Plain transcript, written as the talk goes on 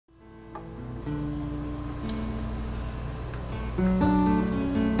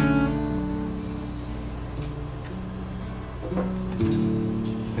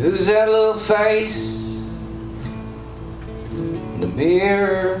Who's that little face in the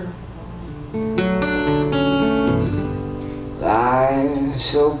mirror? Eyes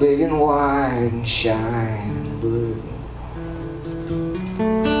so big and wide and shine blue.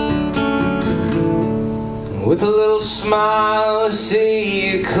 And with a little smile I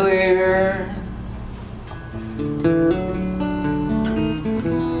see you clear.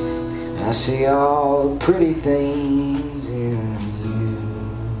 I see all the pretty things in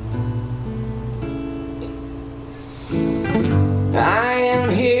you. I am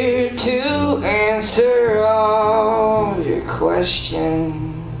here to answer all your questions.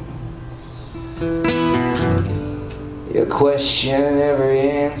 You question every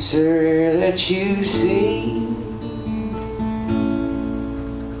answer that you see.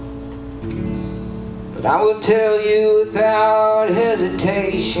 But I will tell you without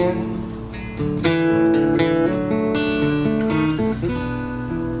hesitation,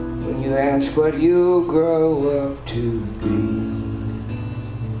 when you ask what you'll grow up to be.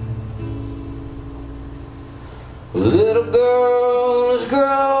 Little girls grow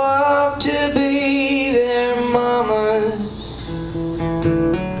up to be their mamas.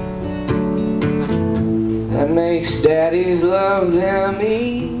 That makes daddies love them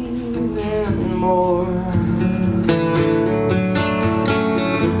even more.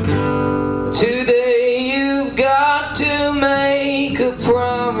 Today you've got to make a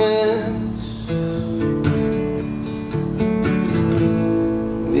promise.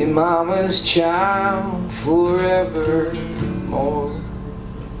 Be mama's child forevermore.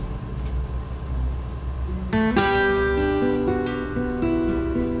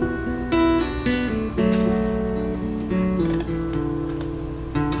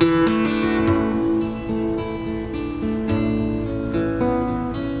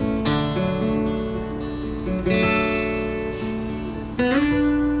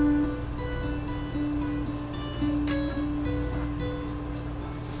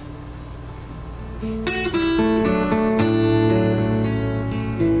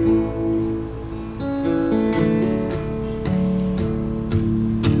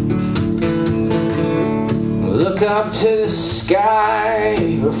 Look up to the sky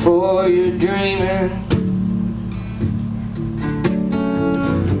before you're dreaming,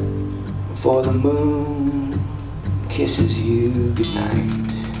 before the moon kisses you goodnight.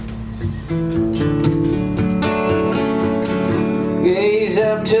 Gaze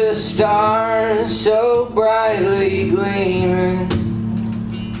up to the stars so brightly gleaming.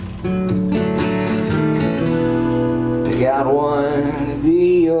 Pick out one to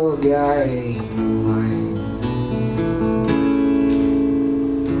be your guiding light.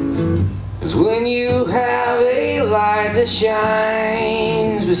 When you have a light that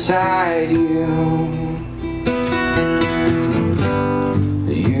shines beside you,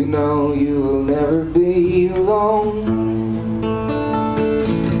 you know you will never be alone.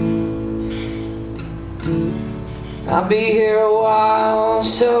 I'll be here a while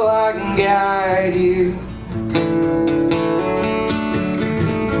so I can guide you.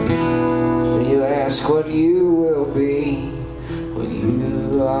 When you ask what you will be when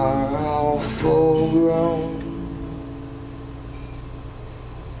you are all full grown.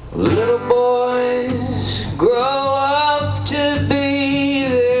 Little boys grow up to be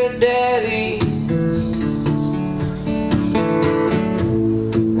their daddies.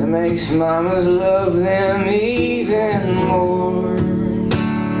 That makes mamas love them even more.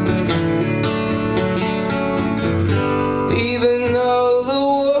 Even though the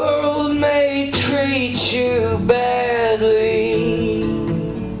world may treat you badly,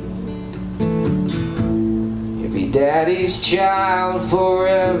 daddy's child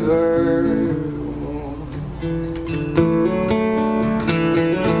forever.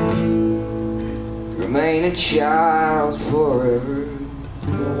 Remain a child forever.